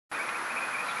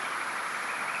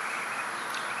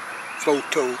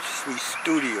Photo Free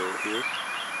Studio here.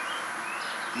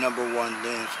 #1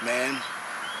 lens man,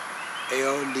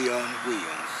 L. Leon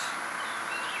Williams.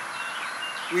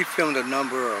 We filmed a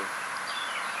number of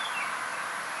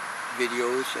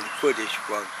videos and footage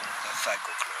for the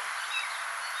Cycle Club.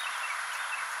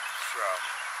 From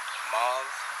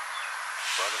moths,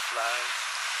 butterflies,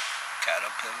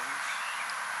 caterpillars,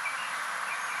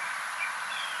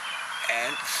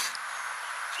 ants.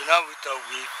 So now we thought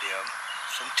we'd film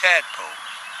some tadpoles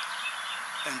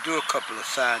and do a couple of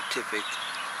science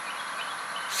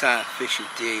fiction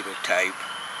theater type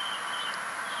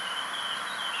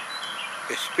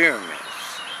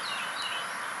experiments.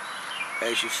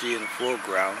 As you see in the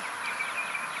foreground,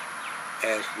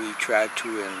 as we try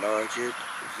to enlarge it,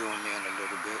 zoom in a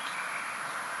little bit.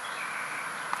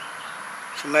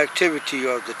 Some activity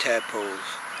of the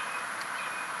tadpoles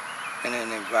in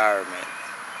an environment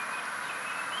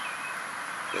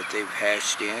that they've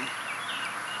hatched in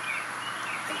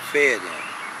and fed in.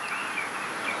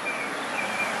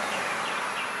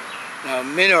 Now,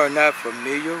 many are not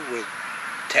familiar with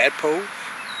tadpoles,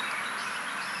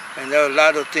 and there are a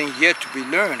lot of things yet to be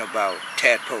learned about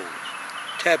tadpoles.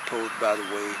 Tadpoles, by the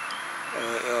way,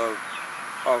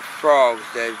 are frogs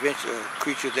that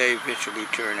creatures that eventually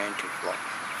turn into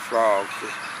frogs,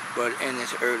 but in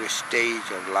this early stage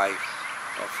of life,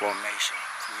 of formation,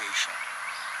 creation.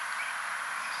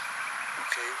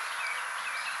 Okay,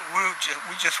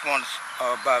 we just want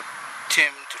about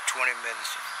 10 to 20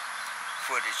 minutes of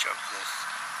footage of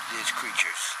these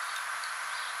creatures.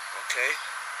 Okay,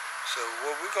 so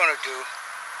what we're gonna do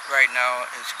right now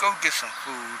is go get some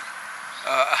food.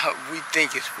 We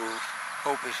think it's food,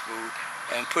 hope it's food,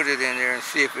 and put it in there and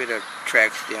see if it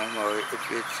attracts them, or if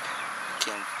they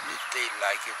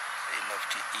like it enough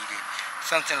to eat it.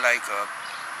 Something like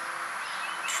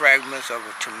fragments of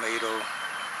a tomato,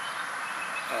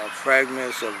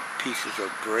 fragments of pieces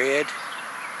of bread,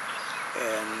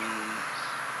 and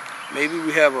maybe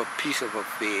we have a piece of a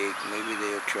fig. Maybe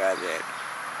they'll try that.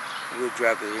 We'll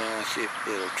drop it in and see if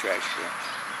it attracts them.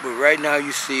 But right now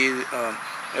you see,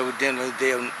 evidently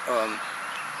they're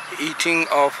eating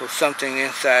off of something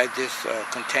inside this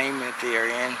containment they're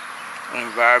in,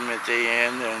 environment they're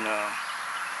in, and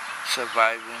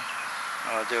surviving.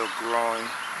 They're growing,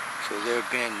 so they're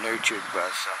being nurtured by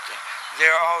something.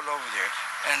 They're all over there,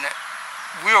 and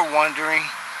we're wondering.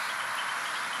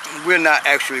 We're not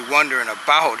actually wondering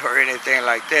about or anything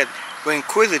like that, but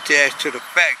inquisitive as to the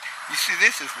fact. You see,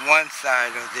 this is one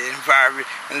side of the environment,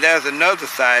 and there's another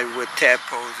side with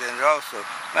tadpoles in it also.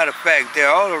 Matter of fact, they're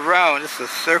all around. It's a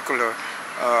circular,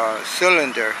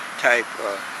 cylinder type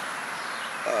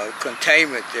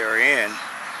containment they're in.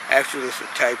 Actually, it's a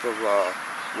type of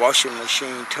washing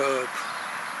machine tub,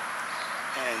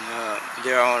 and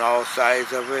they're on all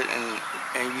sides of it.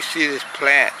 And you see this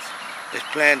plant. This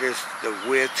plant is the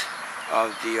width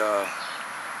of the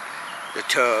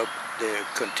tub, the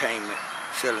containment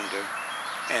cylinder,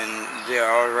 and they're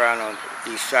all around on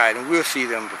each side, and we'll see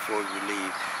them before we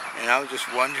leave. And I was just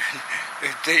wondering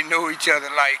if they know each other,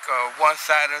 like one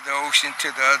side of the ocean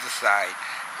to the other side,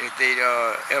 if they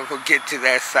ever get to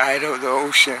that side of the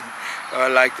ocean,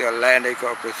 like the Atlantic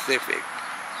or Pacific.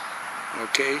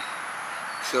 Okay,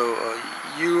 so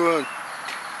you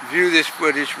view this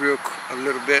footage a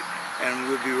little bit, and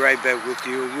we'll be right back with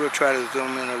you. We'll try to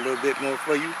zoom in a little bit more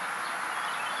for you.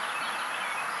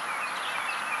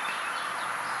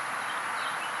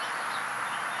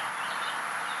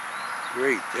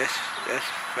 Great, that's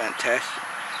fantastic.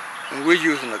 And we're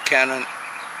using a Canon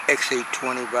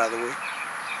X820, by the way,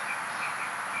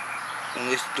 and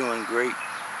it's doing great.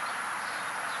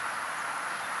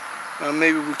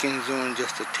 Maybe we can zoom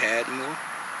just a tad more.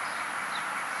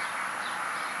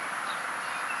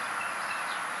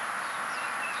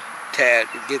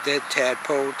 Get that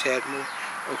tadpole, tad more.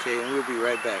 Okay, and we'll be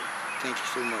right back. Thank you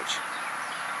so much.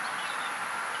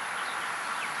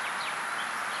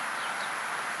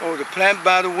 Oh, the plant,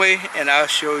 by the way, and I'll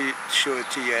show it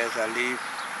to you as I leave,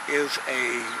 is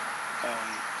a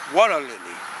water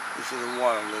lily. This is a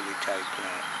water lily type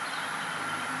plant.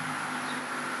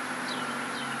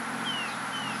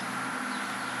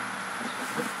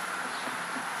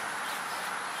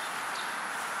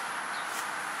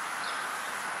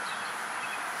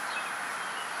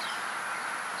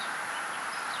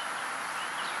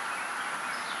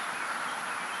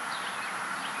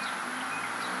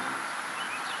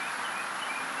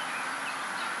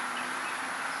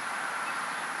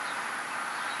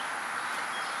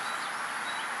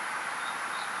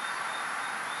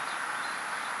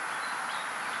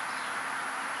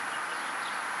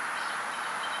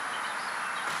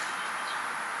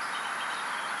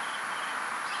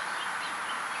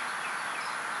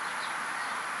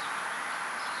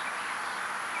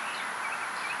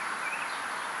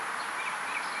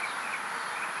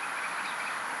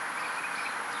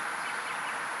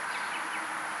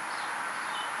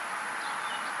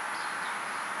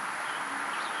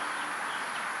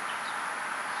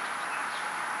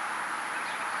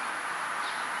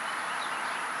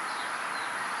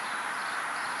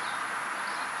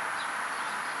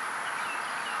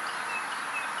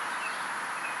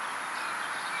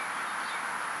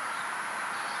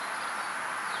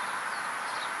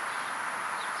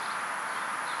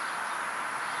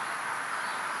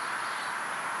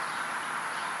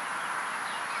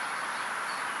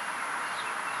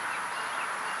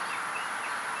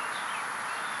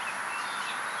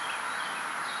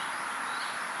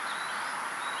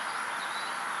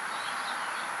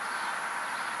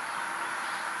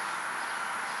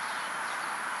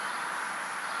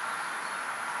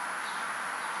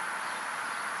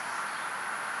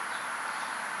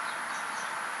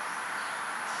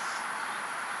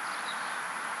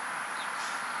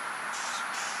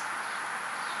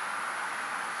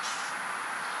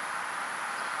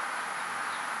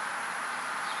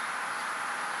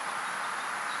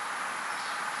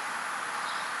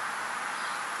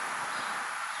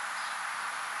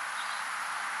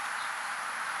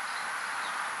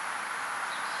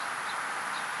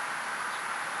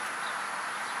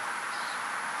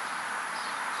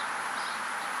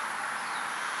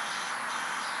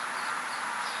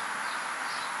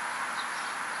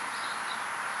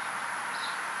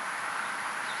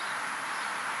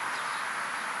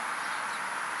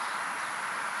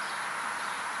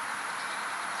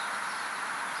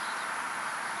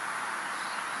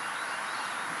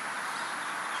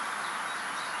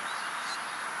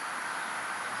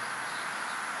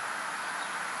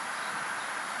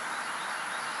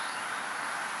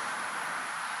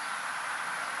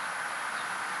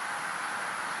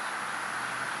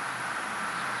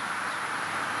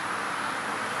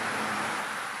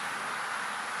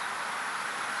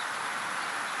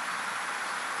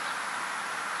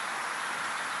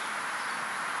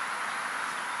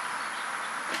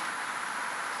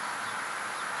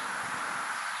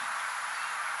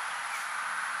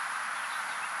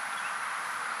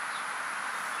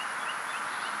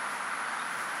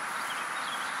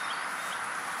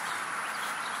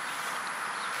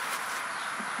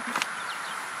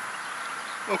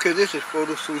 Okay, this is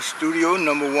Photo Suite Studio,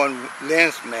 #1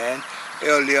 lensman,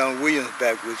 L. Leon Williams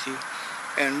back with you.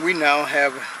 And I now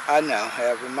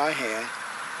have in my hand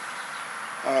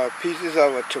pieces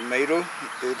of a tomato,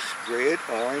 it's red,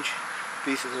 orange,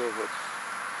 pieces of a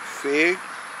fig,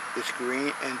 it's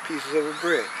green, and pieces of a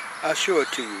bread. I'll show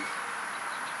it to you.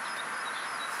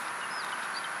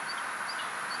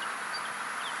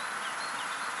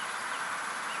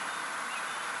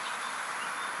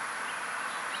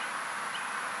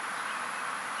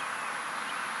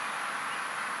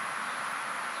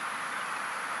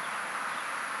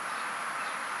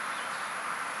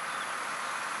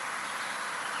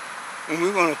 And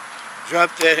we're going to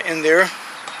drop that in there.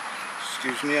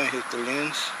 Excuse me, I hit the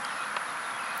lens.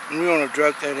 And we're going to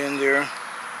drop that in there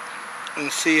and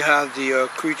see how the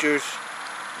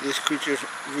these creatures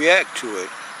react to it,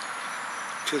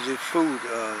 to the food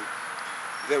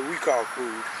that we call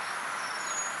food.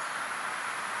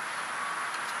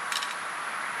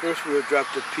 First we'll drop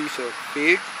the piece of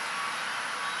fig.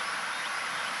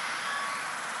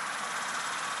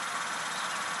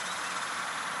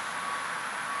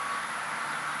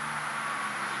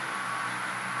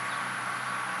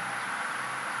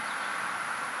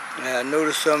 And I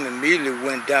noticed some immediately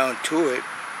went down to it.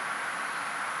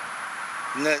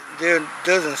 There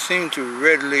doesn't seem to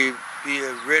be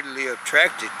readily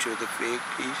attracted to the fig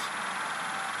piece.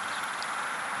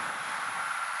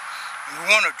 We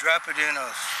want to drop it in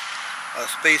a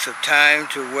space of time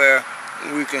to where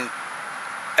we can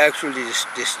actually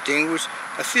distinguish.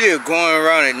 I see they're going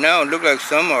around it now. It looks like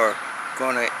some are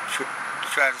going to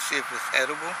try to see if it's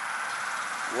edible.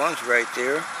 One's right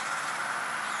there.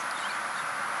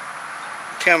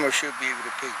 Camera should be able to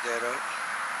pick that up.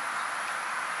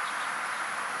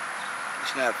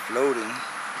 It's not floating,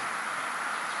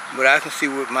 but I can see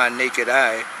with my naked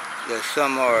eye that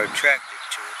some are attracted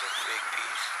to the fig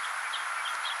piece.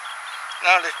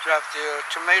 Now let's drop the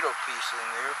tomato piece in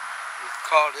there. We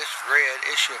call this red.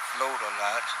 It should float a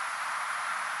lot.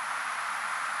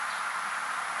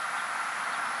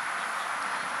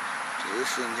 So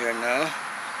this in there now.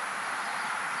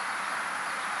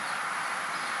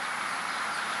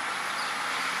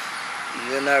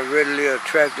 They're not readily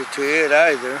attracted to it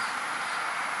either.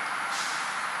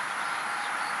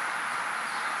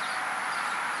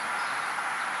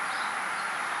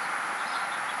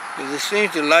 But they seem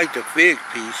to like the fig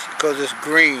piece because it's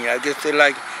green. I guess they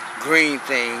like green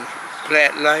things,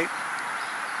 plant-like.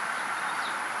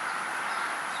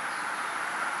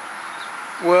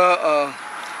 Well,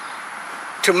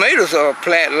 tomatoes are a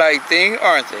plant-like thing,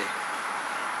 aren't they?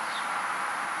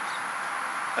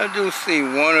 I do see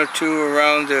one or two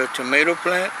around the tomato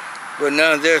plant, but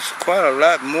now there's quite a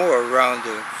lot more around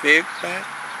the fig plant.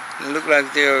 It looks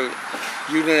like they're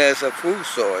using it as a food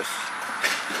source.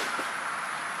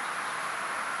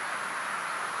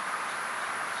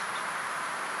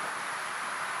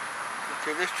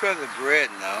 Okay, let's try the bread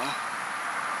now.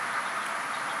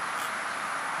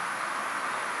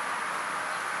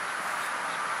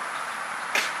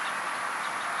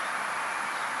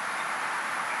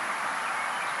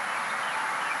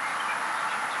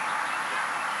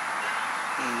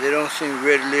 And they don't seem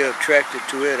readily attracted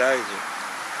to it either.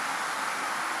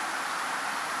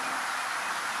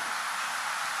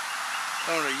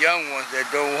 Some of the young ones that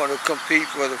don't want to compete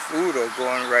for the food are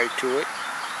going right to it.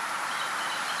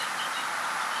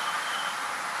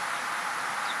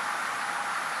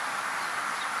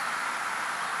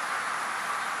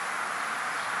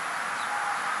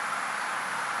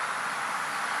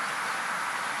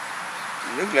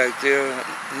 It looks like they're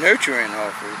nurturing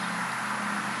off it.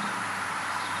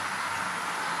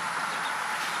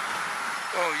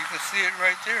 Oh, you can see it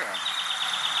right there.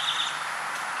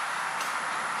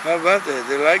 How about that?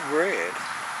 They like bread.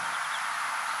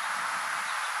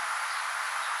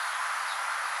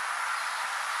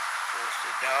 Forced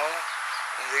it down.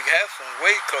 And they have some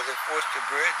weight because they forced the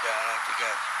bread down. I think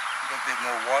got a little bit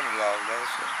more waterlogged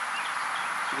also.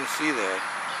 You can see that.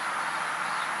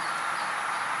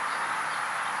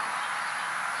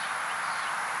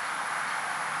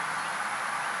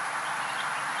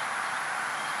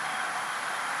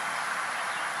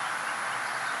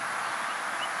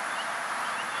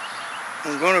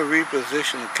 I'm going to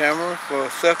reposition the camera for a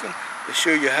second to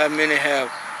show you how many have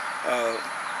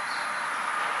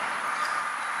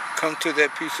come to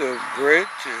that piece of bread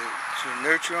to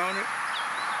nurture on it.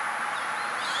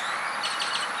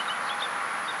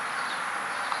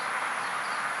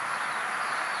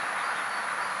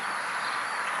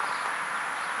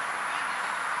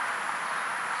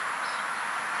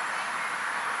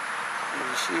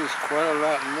 You see, it's quite a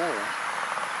lot more.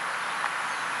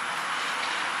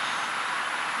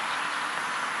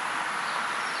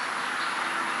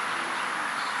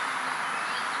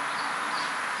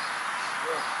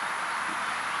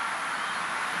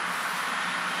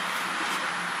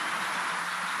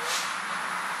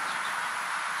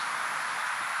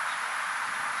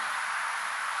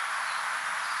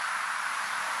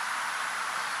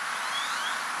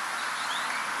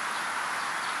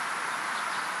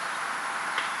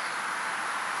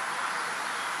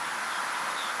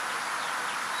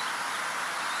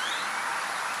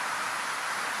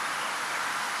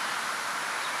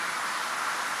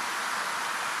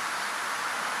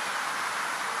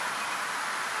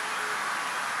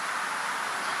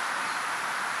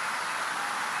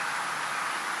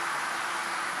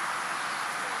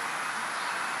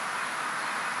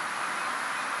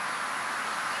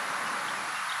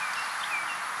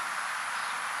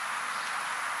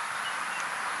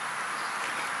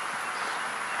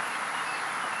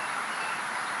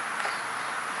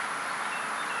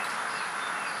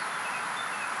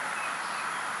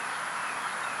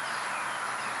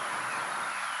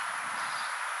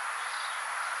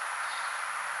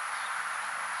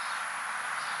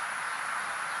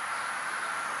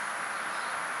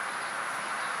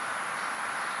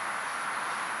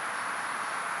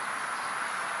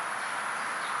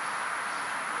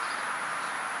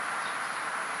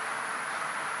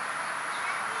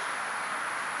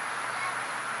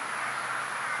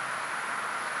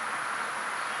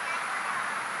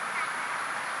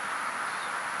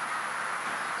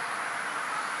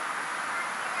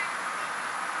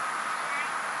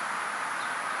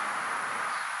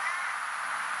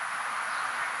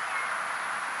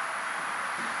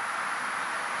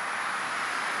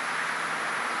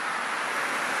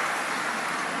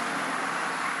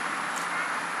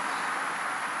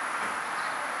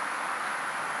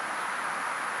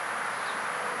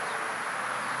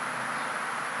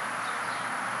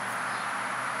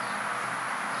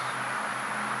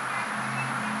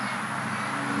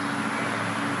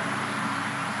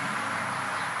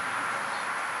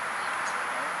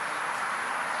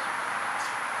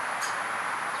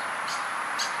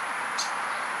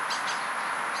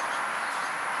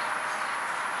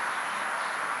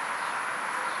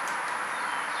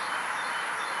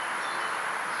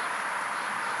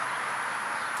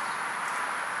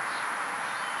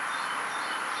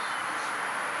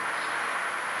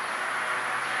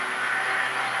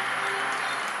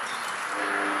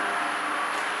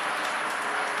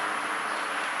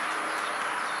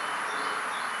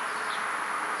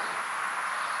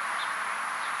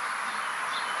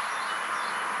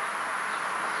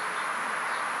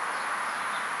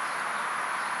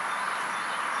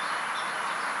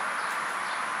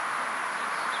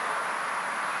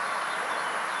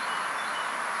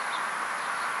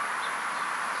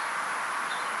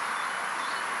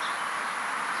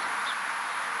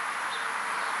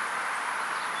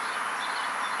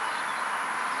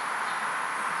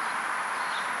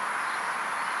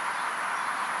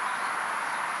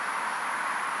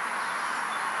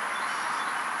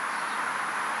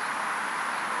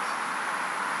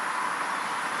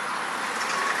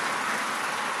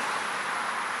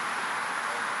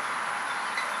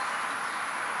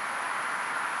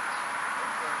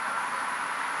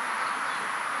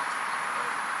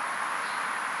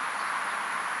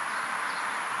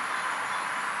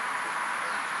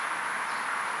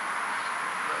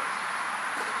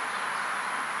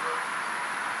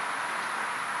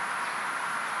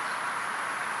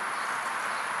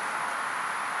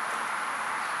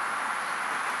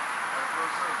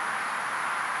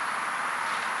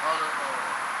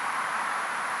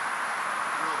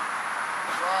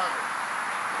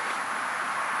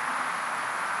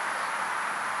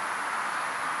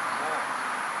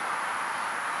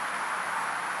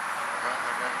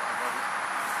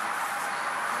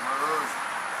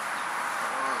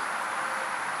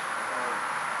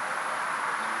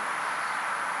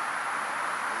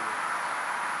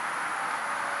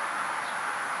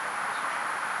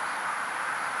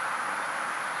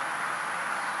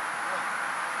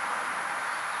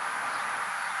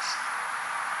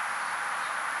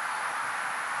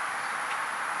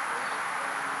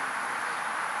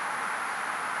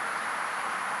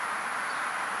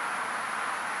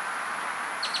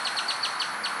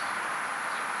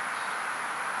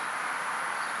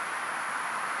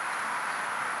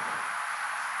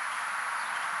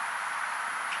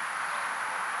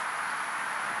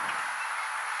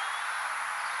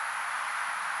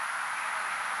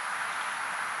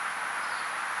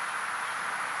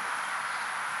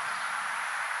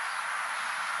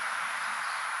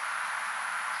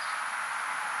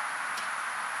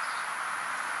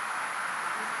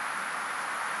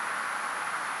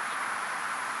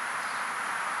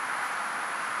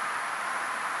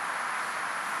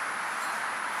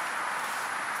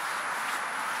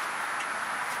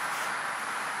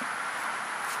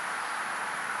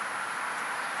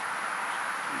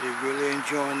 They're really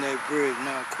enjoying that bread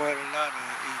now. Quite a lot of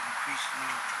eating pieces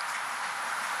now.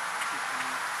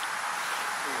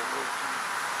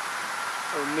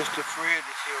 Oh, Mr. Fred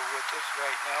is here with us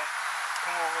right now.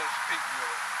 Come over and speak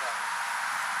with us.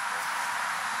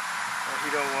 Oh, he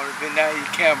don't want to be now.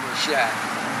 He's camera shy.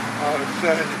 All of a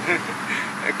sudden,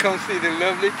 and come see the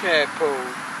lovely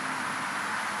tadpoles.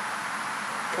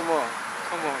 Come on,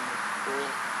 Mr. Fred.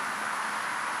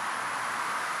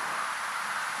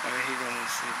 And he don't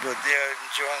see, but they're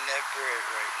enjoying that bread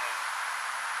right now.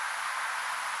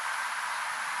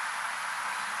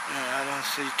 And I don't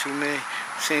see too many.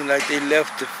 Seems like they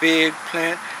left the fig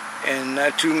plant, and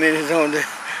not too many on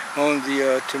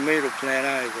the tomato plant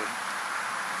either.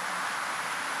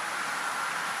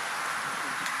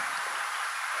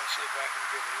 Let's see if I can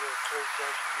get a little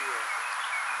close-up view,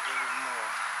 a little more.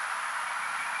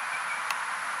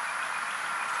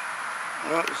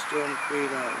 Well, it's starting to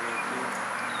fade out right there.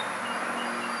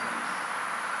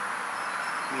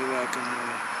 Maybe I can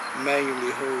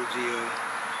manually hold the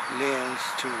lens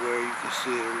to where you can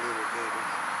see it a little better.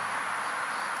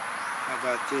 How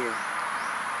about there?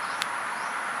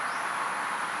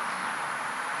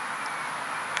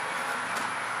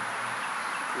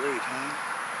 Great, huh?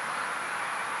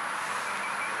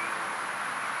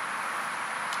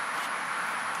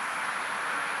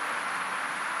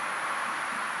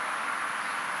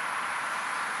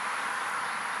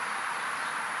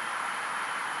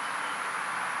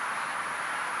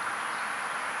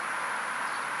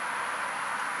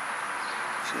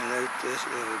 And this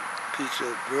piece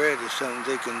of bread is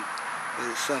something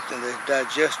is something that's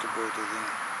digestible to them.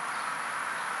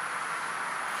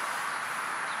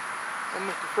 Oh,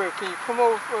 Mr. Fred, can you come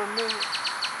over for a minute?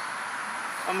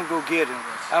 I'm gonna go get him.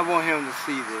 I want him to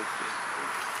see this.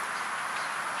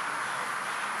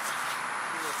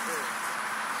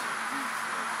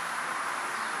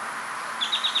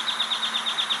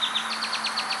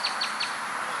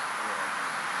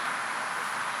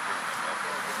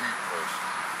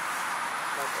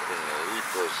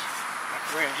 My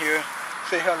friend here,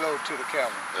 say hello to the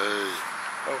camera. Hey.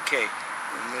 Okay,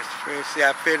 Mr. Fred, see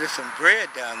I fed us some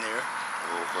bread down there.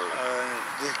 Okay.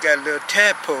 This got little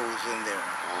tadpoles in there.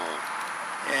 Oh.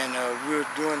 And we're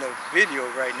doing a video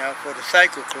right now for the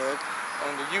Cycle Club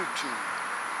on the YouTube.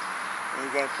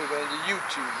 We're going to put it on the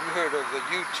YouTube. You heard of the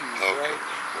YouTube, okay. Right?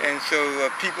 And so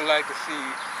people like to see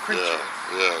creatures.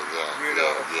 Yeah.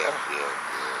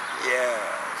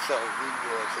 So we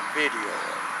doing some video.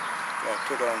 Going to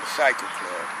put on the Cycle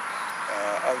Club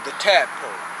of the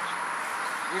tadpoles.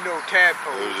 You know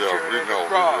tadpoles. Yeah, we know.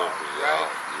 Frogs, right?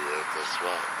 Yeah, that's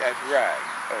right. That's right.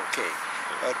 Okay.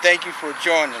 Thank you for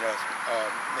joining us,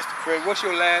 Mr. Fred. What's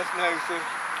your last name, sir?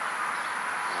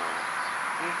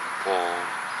 Palm.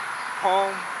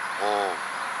 Palm? Palm.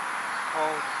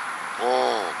 Palm.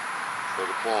 Palm. For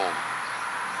the palm.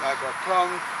 Like a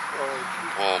plum or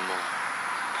Palmer.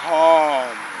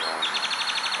 Palm.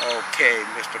 Okay,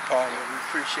 Mr. Palmer, we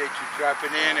appreciate you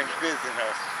dropping in and visiting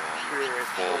us here at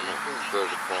Palmer. For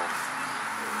the palm.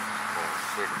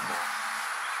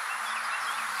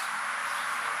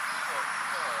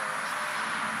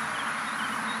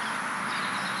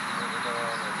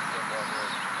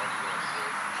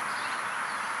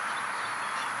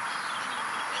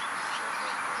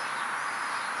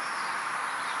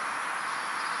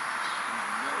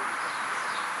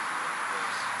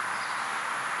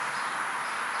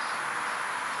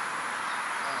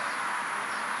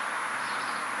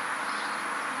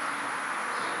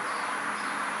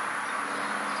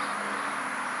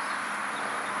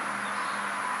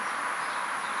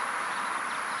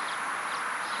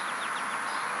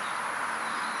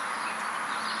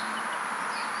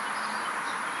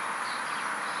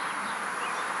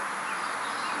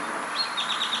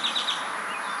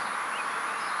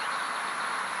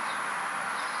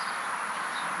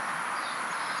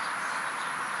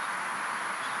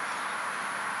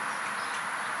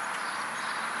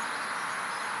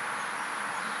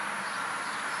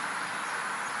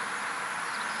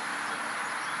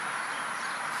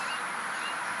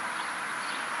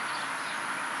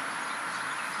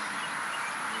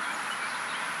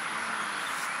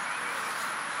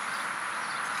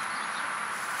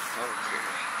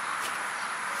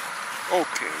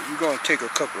 Okay, we're going to take a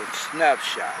couple of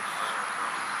snapshots.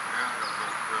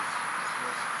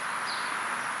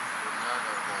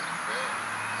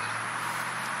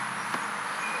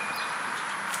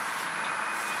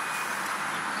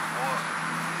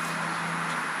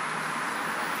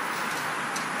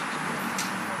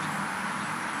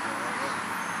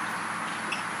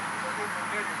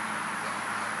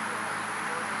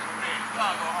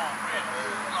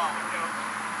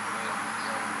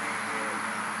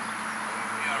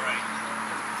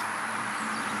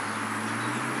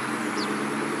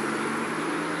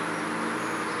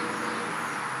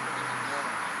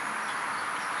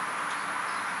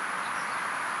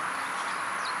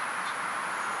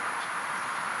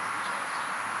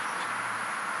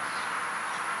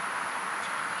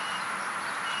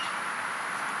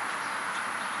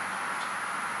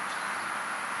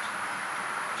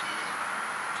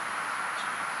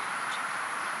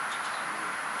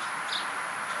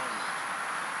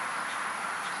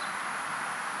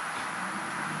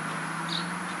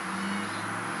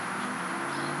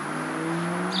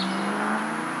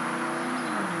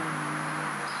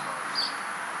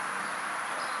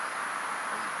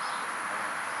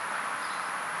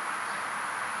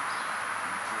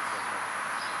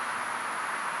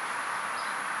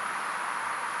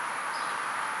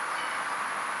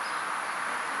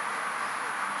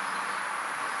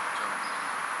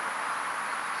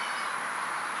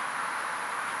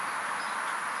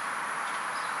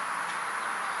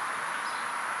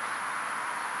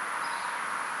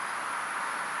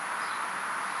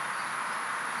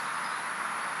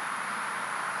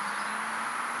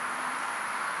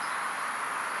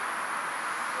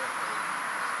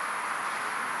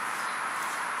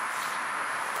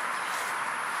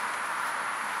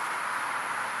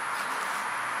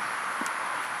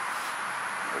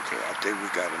 Okay, I think we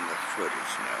got enough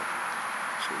footage now.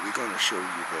 So we're going to show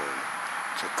you the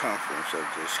circumference of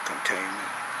this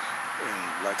containment.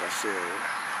 And like I said,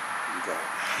 we got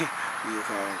we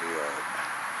can only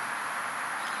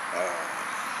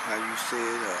how you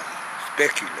said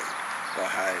speculate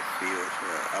about how it feels.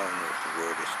 I don't know if the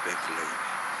word is speculate.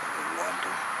 I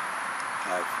wonder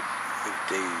how if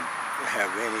they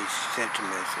have any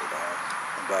sentiments at all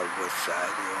about what side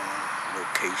they're on,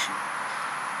 location,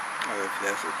 or if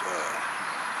there's a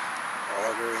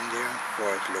order in there as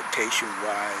far as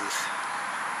location-wise,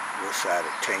 what side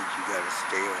of tank you got to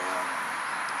stay on,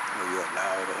 or you're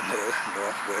allowed on the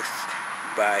northwest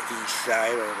by east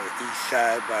side or the east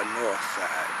side by north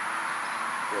side.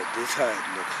 But this is how it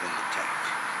looks in the tank.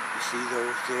 You see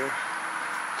those there?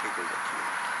 Take a look here.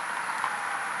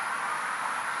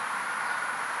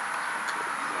 Okay,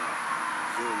 we're going to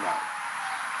zoom out.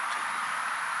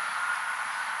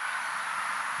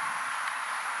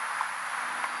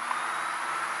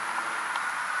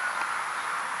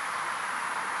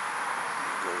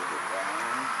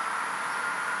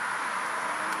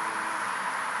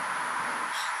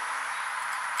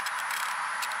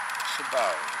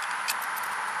 About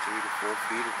 3 to 4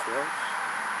 feet across.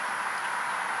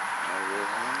 All the way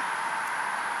around.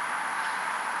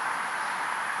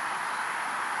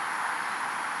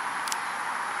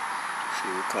 See,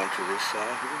 we come to this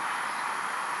side here.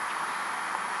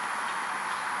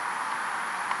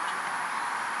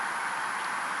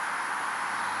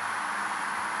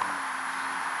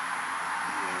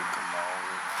 And then we come all the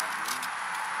way around here.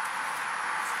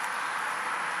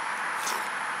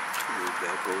 We're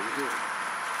back over here.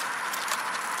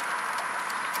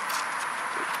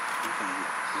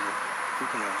 You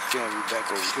can understand we're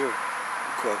back over here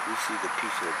because we see the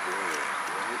piece of bread,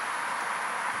 right?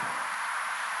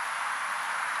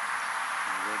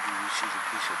 And where do we see the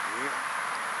piece of bread?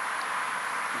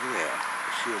 Look at that.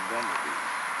 We see a bumblebee.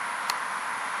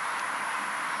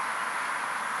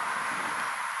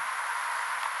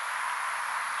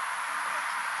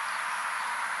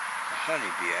 A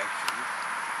honeybee, actually.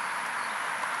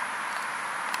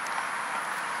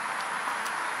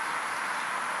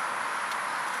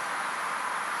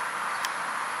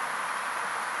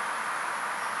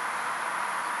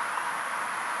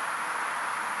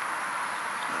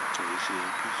 So you see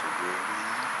a piece of bread in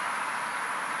there.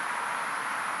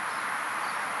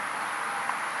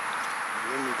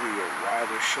 Let me give you a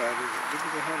wider shot of it. Look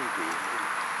at the honeybee.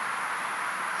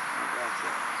 How about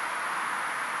that?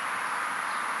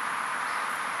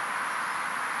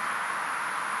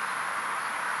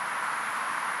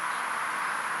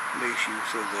 Makes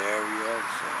use of the area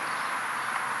also.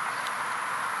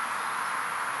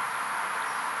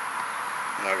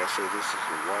 Like I said, this is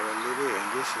a water lily, and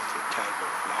this is the type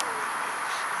of flower it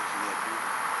makes. Isn't that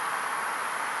beautiful?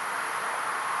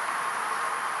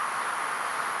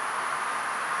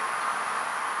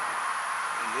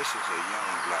 And this is a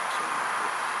young blossom.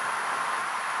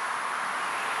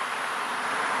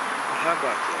 Well, how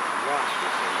about that? Wasp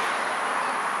is in there.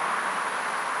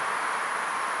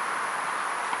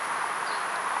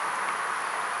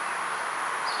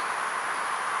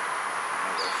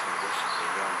 Like I said, this is a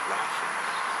young blossom.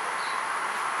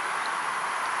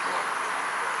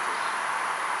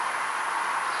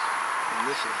 And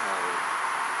this is how it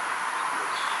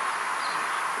looks.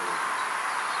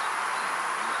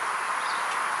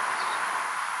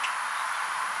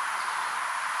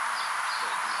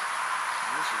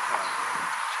 And this is how it looks.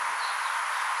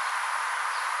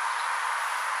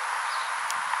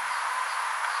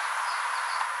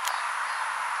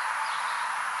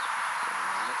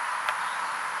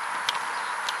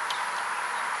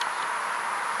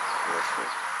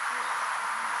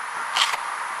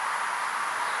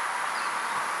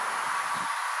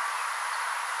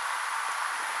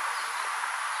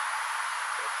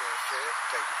 That's it.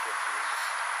 Thank you for doing this.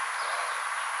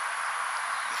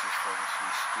 This is from the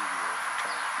Sweet Studio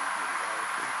Photography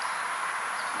Videography.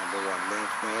 #1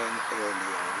 lens man, Neil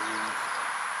Williams.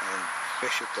 And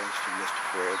special thanks to Mr.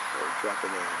 Fred for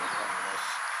dropping in on us.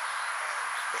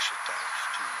 And special thanks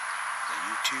to the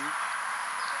YouTube.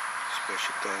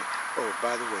 Special thanks. Oh,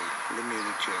 by the way, let me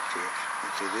interject here.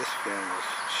 And say this film was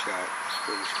shot, this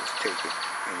footage was taken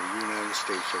in the United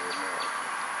States of America,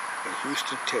 in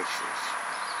Houston, Texas,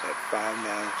 at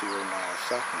 5909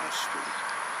 Southmont Street,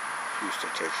 Houston,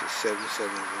 Texas,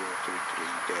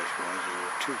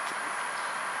 77033-1023.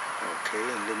 Okay,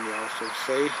 and let me also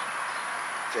say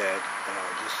that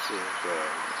this is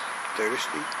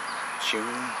Thursday,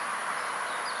 June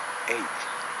 8th,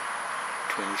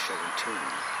 2017.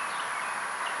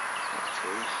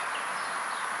 Okay,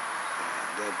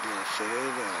 and that being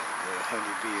said, the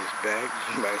honeybee is back.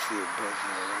 You might see it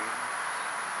buzzing around.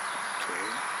 Okay.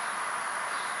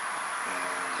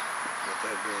 With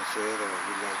that being said,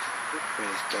 we'd like to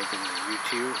finish thanking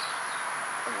YouTube,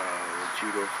 the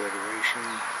Judo Federation,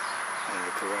 and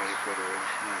the Karate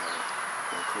Federation,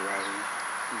 or Karate.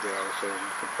 They also,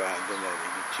 you can find them at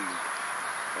YouTube.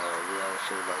 We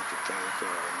also like to thank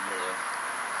Mayor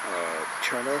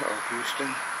Turner of Houston,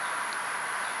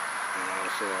 and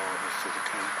also all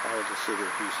the city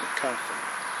of Houston councilmen.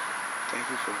 Thank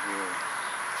you for viewing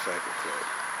Cyber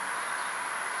Club.